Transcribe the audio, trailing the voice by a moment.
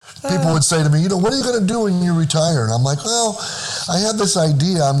People would say to me, what are you going to do when you retire? And I'm like, well, I had this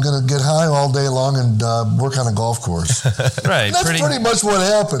idea. I'm going to get high all day long and work on a golf course. Right. And that's pretty much what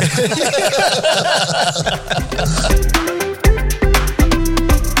happened.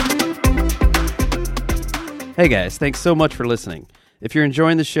 Hey guys, thanks so much for listening. If you're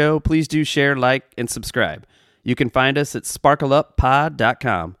enjoying the show, please do share, like, and subscribe. You can find us at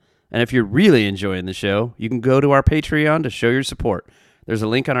sparkleuppod.com. And if you're really enjoying the show, you can go to our Patreon to show your support. There's a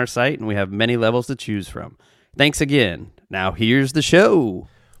link on our site, and we have many levels to choose from. Thanks again. Now here's the show.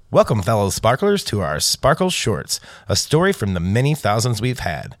 Welcome, fellow sparklers, to our Sparkle Shorts, a story from the many thousands we've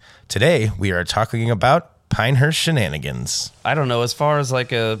had. Today, we are talking about Pinehurst Shenanigans. I don't know, as far as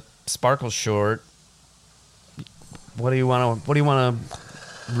like a Sparkle Short, what do you want to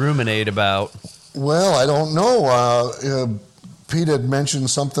ruminate about? Well, I don't know. Pete had mentioned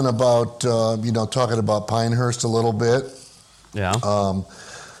something about, talking about Pinehurst a little bit. Yeah.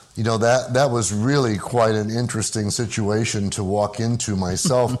 That was really quite an interesting situation to walk into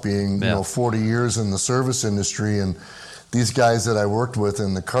myself, being, 40 years in the service industry. And these guys that I worked with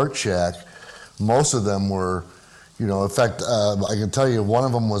in the cart shack, most of them were, in fact, I can tell you one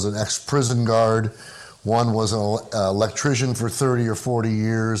of them was an ex-prison guard. One was an electrician for 30 or 40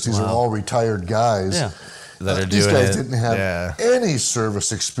 years. These are all retired guys. Yeah. These guys didn't have any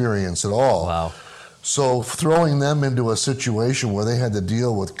service experience at all. Wow. So throwing them into a situation where they had to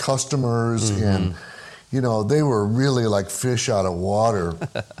deal with customers and, they were really like fish out of water.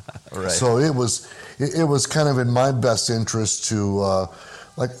 Right. So it was kind of in my best interest to,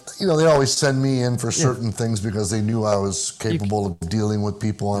 they always send me in for certain things because they knew I was capable of dealing with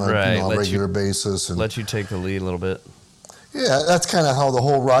people on a regular basis. And let you take the lead a little bit. Yeah, that's kind of how the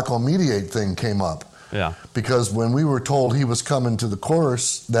whole Rocco Mediate thing came up. Yeah. Because when we were told he was coming to the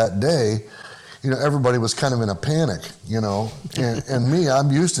course that day, everybody was kind of in a panic, and me,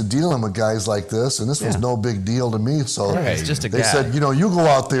 I'm used to dealing with guys like this, and this was no big deal to me. So it's just a guy. They said, you go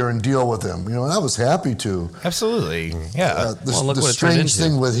out there and deal with him, and I was happy to. Absolutely, yeah. The strange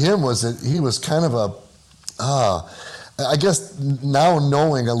thing with him was that he was kind of I guess now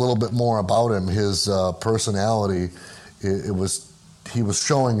knowing a little bit more about him, his personality, he was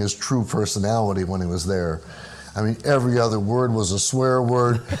showing his true personality when he was there. I mean, every other word was a swear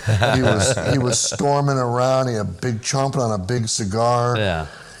word. He was storming around. He had a big chomping on a big cigar. Yeah,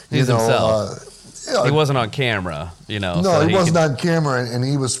 he's himself. He wasn't on camera, No, so he wasn't on camera, and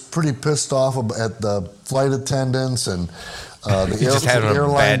he was pretty pissed off at the flight attendants and the He's just having a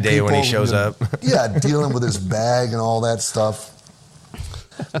bad day when he shows up. Yeah, dealing with his bag and all that stuff.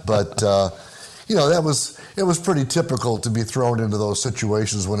 But it was pretty typical to be thrown into those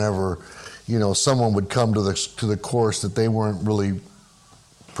situations whenever someone would come to the course that they weren't really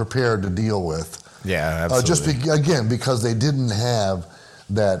prepared to deal with. Yeah, absolutely. Just because they didn't have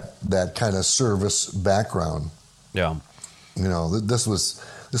that kind of service background. Yeah. This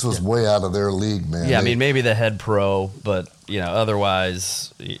was way out of their league, man. Yeah, maybe the head pro, but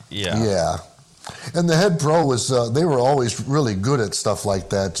otherwise, yeah. Yeah. And the head pro was they were always really good at stuff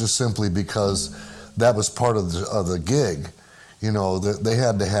like that, just simply because that was part of the gig. They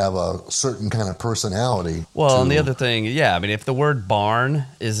had to have a certain kind of personality. Well, and the other thing, if the word barn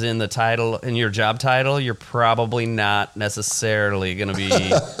is in the title, in your job title, you're probably not necessarily going to be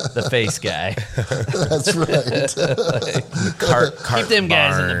the face guy. That's right. Cart keep them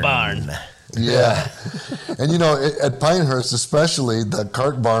guys in the barn. Yeah. And, at Pinehurst especially, the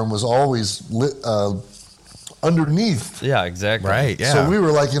cart barn was always lit underneath. Yeah, exactly. Right, yeah. So we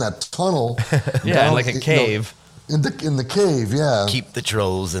were like in a tunnel. Yeah, like a cave. In the cave, yeah. Keep the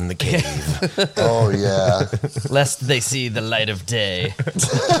trolls in the cave. Oh, yeah. Lest they see the light of day.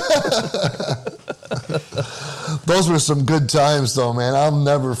 Those were some good times, though, man. I'll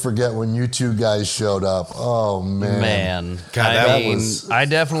never forget when you two guys showed up. Oh, man. God, I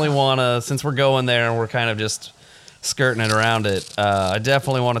definitely want to, since we're going there and we're kind of just skirting it around it, I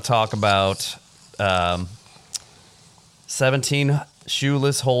definitely want to talk about 17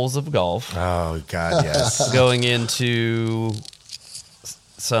 shoeless holes of golf. Oh, God, yes. Going into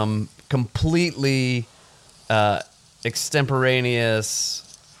some completely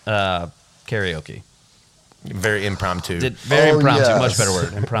extemporaneous karaoke. Very impromptu. Impromptu, yes. Much better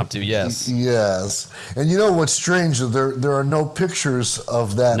word. Impromptu, yes. Yes. And what's strange? There are no pictures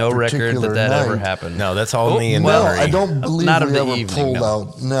of that No particular record that night. ever happened. No, that's only in Well, memory. I don't believe Not of we the ever evening, pulled no.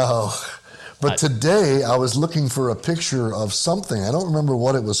 out. No. But today I was looking for a picture of something. I don't remember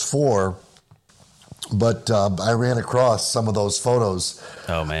what it was for, but I ran across some of those photos.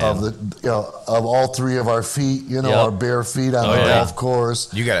 Oh man! Of all three of our feet, our bare feet on the golf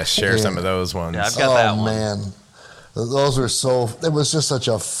course. You got to share some of those ones. Yeah, I've got that one. Man. Those were it was just such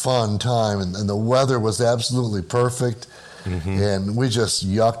a fun time, and the weather was absolutely perfect, and we just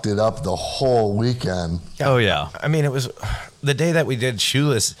yucked it up the whole weekend. Oh, yeah. I mean, it was the day that we did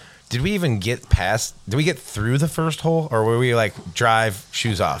Shoeless. Did we even get through the first hole, or were we like drive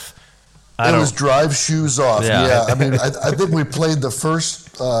shoes off? It was drive shoes off. Yeah. I mean, I think we played the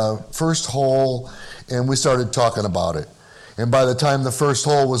first hole, and we started talking about it. And by the time the first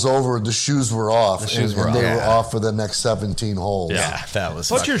hole was over, the shoes were off. They were off for the next 17 holes. Yeah, that was.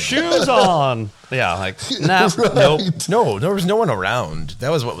 Put your shoes on. Yeah, like nah, Right. nope. No, there was no one around.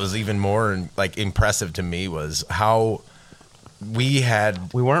 That was what was even more like impressive to me was how we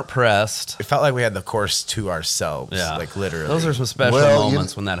weren't pressed. It felt like we had the course to ourselves. Yeah, like literally. Those are some special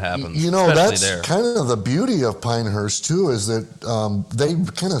moments when that happens. You know, that's kind of the beauty of Pinehurst too, is that they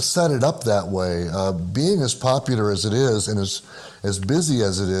kind of set it up that way. Being as popular as it is and as busy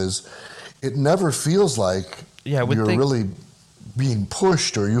as it is, it never feels like you're really being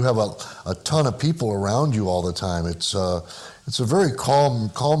pushed or you have a ton of people around you all the time. It's a very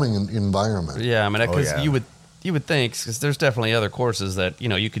calming environment. Yeah, I mean, because you would think, because there's definitely other courses that, you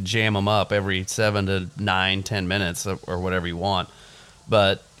know, you could jam them up every 7 to 9, 10 minutes or whatever you want.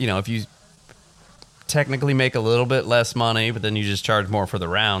 But, you know, if you technically make a little bit less money, but then you just charge more for the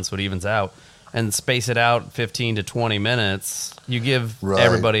round, so it evens out, and space it out 15 to 20 minutes, you give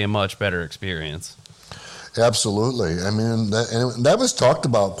everybody a much better experience. Absolutely. I mean, that was talked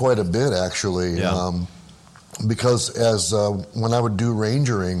about quite a bit, actually, because when I would do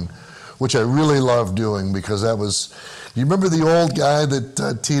rangering, which I really loved doing, because that was, you remember the old guy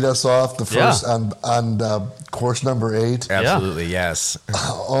that teed us off the first on course number 8? Absolutely, yes.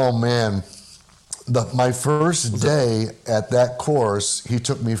 Oh man, my first day at that course, he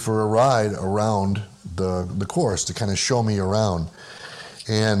took me for a ride around the course to kind of show me around,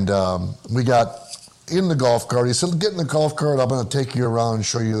 and we got in the golf cart. He said, "Get in the golf cart. I'm going to take you around and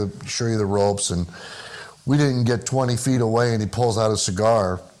show you the ropes." And we didn't get 20 feet away, and he pulls out a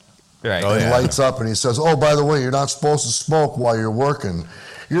cigar. Right. And lights up, and he says, "Oh, by the way, you're not supposed to smoke while you're working.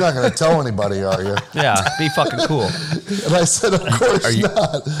 You're not going to tell anybody, are you?" Yeah, be fucking cool. And I said, "Of course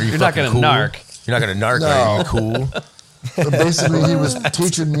not. You're not going to narc. You're not going to narc. No. Are you cool?" Basically, he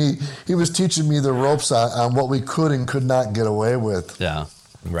was teaching me the ropes on what we could and could not get away with. Yeah.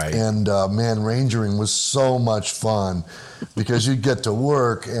 Right. And man, rangering was so much fun because you'd get to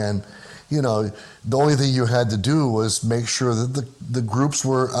work, and you know, the only thing you had to do was make sure that the groups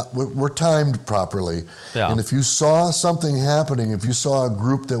were timed properly. Yeah. And if you saw something happening, if you saw a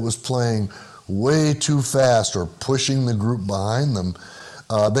group that was playing way too fast or pushing the group behind them,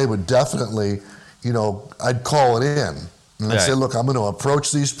 they would definitely, you know, I'd call it in. And I'd say, "Look, I'm going to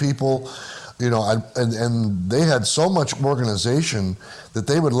approach these people." You know, and they had so much organization that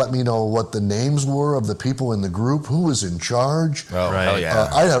they would let me know what the names were of the people in the group, who was in charge. Oh, right.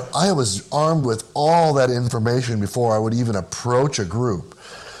 Yeah. I was armed with all that information before I would even approach a group.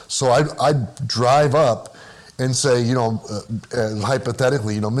 So I'd drive up and say, you know,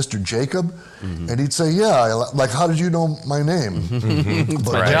 hypothetically, you know, "Mr. Jacob," and he'd say, "Yeah." Like, "How did you know my name?"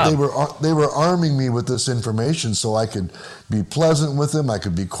 But they were arming me with this information so I could be pleasant with them. I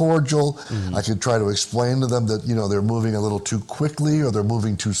could be cordial. I could try to explain to them that, you know, they're moving a little too quickly or they're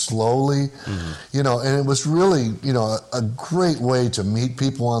moving too slowly. You know, and it was really, you know, a great way to meet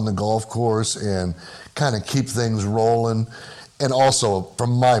people on the golf course and kind of keep things rolling. And also,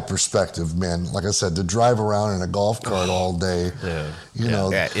 from my perspective, man, like I said, to drive around in a golf cart all day, you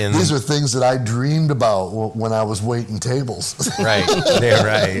know, these are things that I dreamed about when I was waiting tables. Right. Yeah,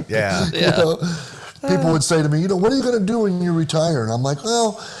 right. Yeah. You know, people would say to me, "You know, what are you going to do when you retire?" And I'm like,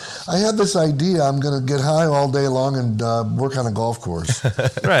 "Well, I had this idea. I'm going to get high all day long and work on a golf course."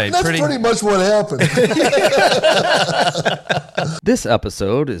 Right. And that's pretty much what happened. This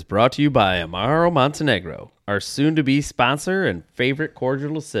episode is brought to you by Amaro Montenegro, our soon-to-be sponsor and favorite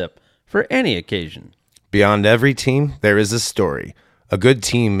cordial to sip for any occasion. Beyond every team, there is a story. A good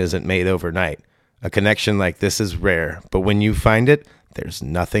team isn't made overnight. A connection like this is rare, but when you find it, there's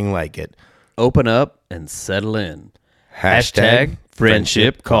nothing like it. Open up and settle in. Hashtag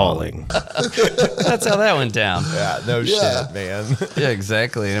friendship calling. That's how that went down. Yeah, no shit, man. Yeah,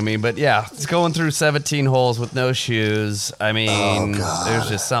 exactly. I mean, but yeah, it's going through 17 holes with no shoes. I mean, there's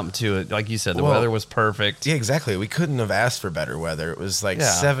just something to it. Like you said, the weather was perfect. Yeah, exactly. We couldn't have asked for better weather. It was like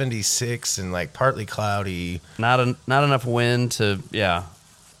 76 and like partly cloudy. Not enough wind to,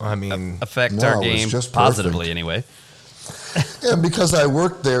 I mean, affect our game positively anyway. And because I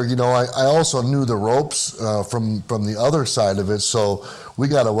worked there, you know, I also knew the ropes from the other side of it, so we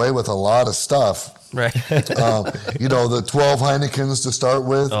got away with a lot of stuff. Right. You know, the 12 Heinekens to start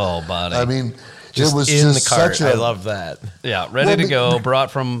with. Oh, buddy. I mean, Just it was in just the cart. such a, I love that. Yeah, ready to go, brought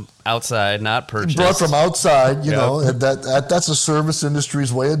from outside, not purchased. Brought from outside, you know, and that's a service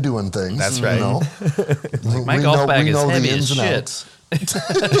industry's way of doing things. That's right. You know? My golf bag is heavy as shit.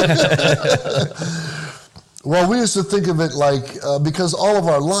 Well, we used to think of it like, because all of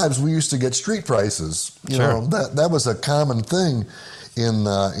our lives we used to get street prices. You know, that was a common thing in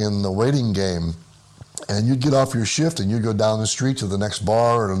the waiting game. And you'd get off your shift and you'd go down the street to the next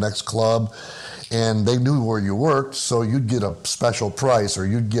bar or the next club, and they knew where you worked, so you'd get a special price, or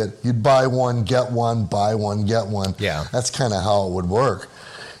you'd buy one, get one, buy one, get one. Yeah. That's kind of how it would work.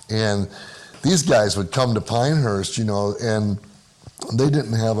 And these guys would come to Pinehurst, you know, and they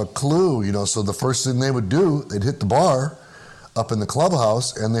didn't have a clue, you know, so the first thing they would do, they'd hit the bar up in the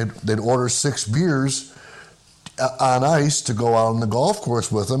clubhouse, and they'd order 6 beers on ice to go out on the golf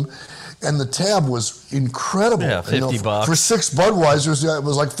course with them. And the tab was incredible. Yeah, $50 bucks. For 6 Budweisers, it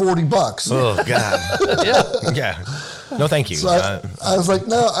was like $40. Oh, God. Yeah. No, thank you. So I was like,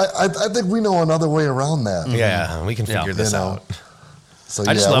 no, I think we know another way around that. Yeah, we can figure this out. So,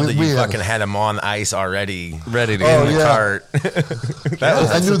 I just love that you fucking had them on ice already. Ready to go in the cart.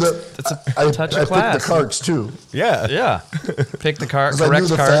 I knew that. That's a touch I of class. picked the carts, too. Yeah. Yeah. Pick the cart, I correct knew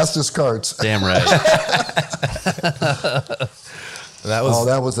the carts. fastest carts. Damn right.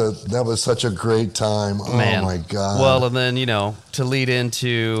 That was such a great time. Man. Oh my God. Well, and then, you know, to lead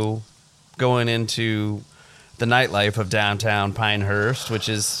into going into the nightlife of downtown Pinehurst, which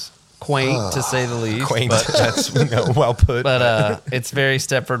is quaint to say the least. Quaint. But, That's well put. But it's very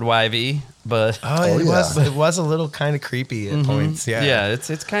Stepford Wivey. But it was a little kind of creepy at points. Yeah. Yeah,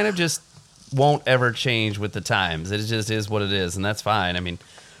 it's kind of just won't ever change with the times. It just is what it is, and that's fine. I mean,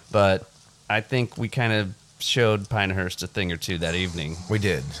 but I think we kind of showed Pinehurst a thing or two that evening. We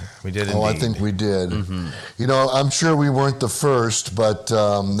did indeed. I think we did. You know, I'm sure we weren't the first, but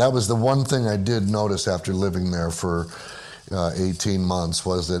that was the one thing I did notice after living there for 18 months,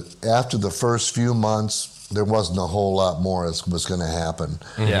 was that after the first few months, there wasn't a whole lot more that was going to happen.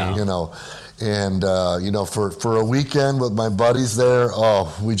 Yeah. You know, and, you know, for a weekend with my buddies there,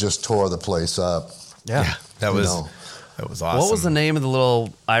 we just tore the place up. Yeah. That was awesome. What was the name of the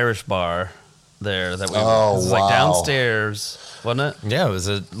little Irish bar there that we it was wow. like downstairs, wasn't it? Yeah, it was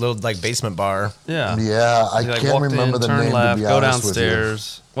a little like basement bar. Yeah. Yeah, I You, can't remember the turn name, left, to be go honest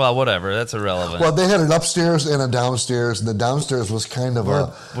downstairs. Well, whatever, that's irrelevant. with you. Well, they had an upstairs and a downstairs, and the downstairs was kind of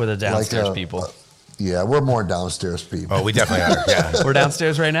we're the downstairs people. Yeah, we're more downstairs people. Oh, we definitely are. Yeah. We're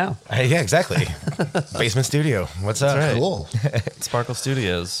downstairs right now. Yeah, exactly. Basement studio. What's up? That's right. Cool. Sparkle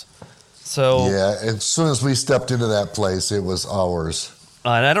Studios. So Yeah, as soon as we stepped into that place, it was ours.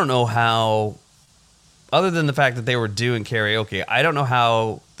 and I don't know how, other than the fact that they were doing karaoke, I don't know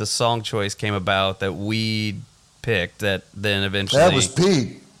how the song choice came about that we picked that then eventually... That was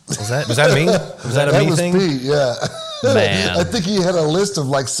Pete. Was that me? Was that a That me was thing? Pete, yeah. Man. I think he had a list of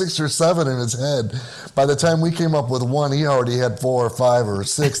like 6 or 7 in his head. By the time we came up with one, he already had 4 or 5 or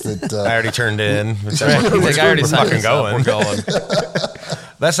 6 that... I already turned in. He's like, I already signed fucking this up. going. We're going.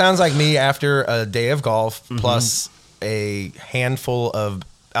 That sounds like me after a day of golf plus a handful of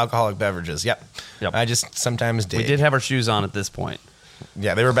alcoholic beverages. Yep. I just sometimes did. We did have our shoes on at this point.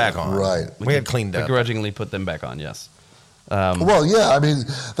 Yeah, they were back on. Right. We had cleaned up. Begrudgingly put them back on, yes. Well, yeah, I mean,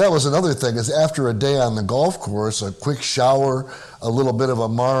 that was another thing, is after a day on the golf course, a quick shower, a little bit of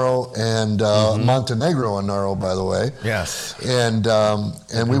Amaro, and Montenegro Amaro, by the way. Yes. And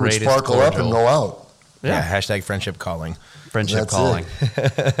we would sparkle up and go out. Yeah. Hashtag friendship calling. Friendship That's calling.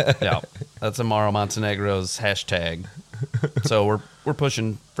 Yeah. That's Amaro Montenegro's hashtag. So we're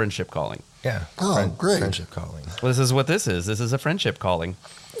pushing friendship calling. Yeah. Oh, great. Friendship calling. Well, this is what this is. This is a friendship calling.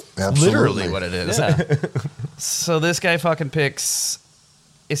 Absolutely. Literally what it is. Yeah. So this guy fucking picks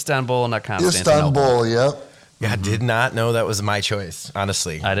Istanbul, not Constantinople. Istanbul, yep. Yeah, I did not know that was my choice,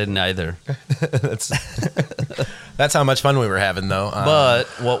 honestly. I didn't either. That's how much fun we were having, though. But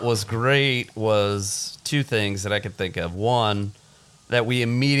what was great was 2 things that I could think of. One, that we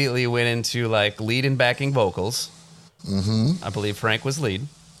immediately went into like lead and backing vocals. I believe Frank was lead.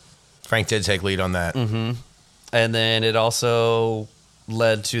 Frank did take lead on that. And then it also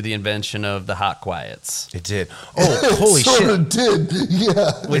led to the invention of the hot quiets. It did. Oh, holy shit. Sort of did,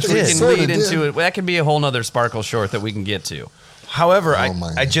 yeah. Which we can lead into it. That can be a whole nother Sparkle short that we can get to. However,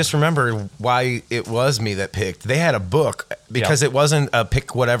 I just remember why it was me that picked. They had a book because it wasn't a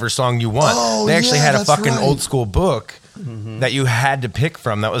pick whatever song you want. Oh, they actually had a fucking right. old school book that you had to pick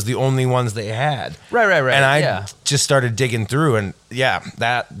from. That was the only ones they had. Right. And I just started digging through, and they had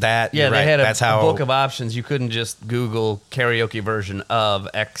that's a how book of options. You couldn't just Google karaoke version of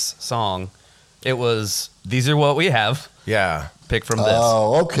X song. It was, these are what we have. Yeah. Pick from this.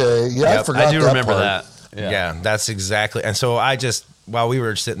 Oh, okay. Yeah, I forgot. I do remember part. that. Yeah, that's exactly. And so while we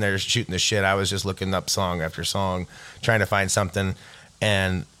were sitting there shooting the shit, I was just looking up song after song, trying to find something.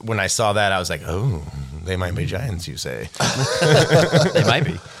 And when I saw that, I was like, oh, they might be giants, you say. They might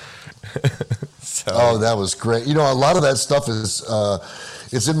be. Oh, that was great. A lot of that stuff is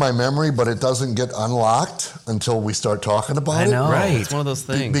it's in my memory, but it doesn't get unlocked until we start talking about it. I know. Right. It's one of those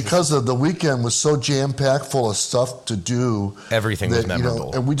things. Because of the weekend was so jam-packed full of stuff to do. Everything was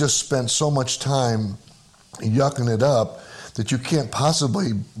memorable. And we just spent so much time yucking it up that you can't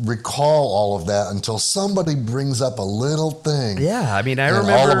possibly recall all of that until somebody brings up a little thing. Yeah, I mean, I and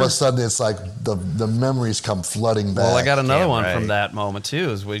remember. all of a sudden, it's like the memories come flooding back. Well, I got another one from that moment too.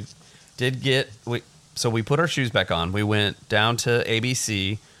 Is we put our shoes back on. We went down to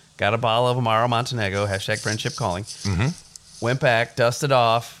ABC, got a bottle of Amaro Montenegro, #friendship calling. Mm-hmm. Went back, dusted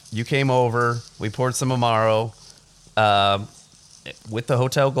off. You came over. We poured some Amaro with the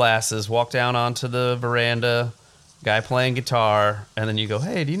hotel glasses. Walked down onto the veranda. Guy playing guitar, and then you go,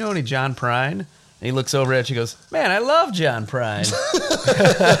 hey, do you know any John Prine? And he looks over at you and goes, man, I love John Prine.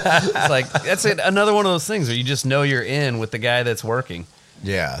 It's like, that's another one of those things where you just know you're in with the guy that's working.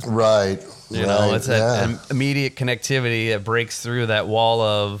 Yeah. Right. You know, it's that immediate connectivity that breaks through that wall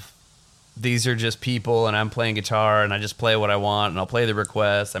of these are just people, and I'm playing guitar, and I just play what I want, and I'll play the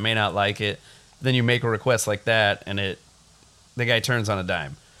request. I may not like it. Then you make a request like that, and the guy turns on a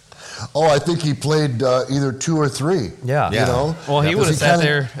dime. Oh, I think he played either 2 or 3. Yeah. You know? Well, he would have sat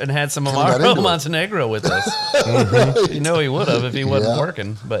there and had some Amaro Montenegro with us. Mm-hmm. You know he would have if he wasn't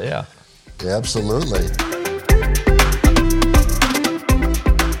working, but yeah. Yeah, absolutely.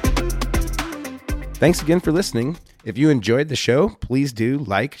 Thanks again for listening. If you enjoyed the show, please do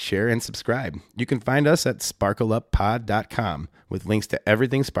like, share, and subscribe. You can find us at sparkleuppod.com with links to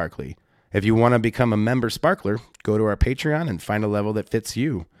everything sparkly. If you want to become a member sparkler, go to our Patreon and find a level that fits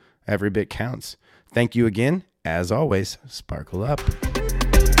you. Every bit counts. Thank you again. As always, sparkle up.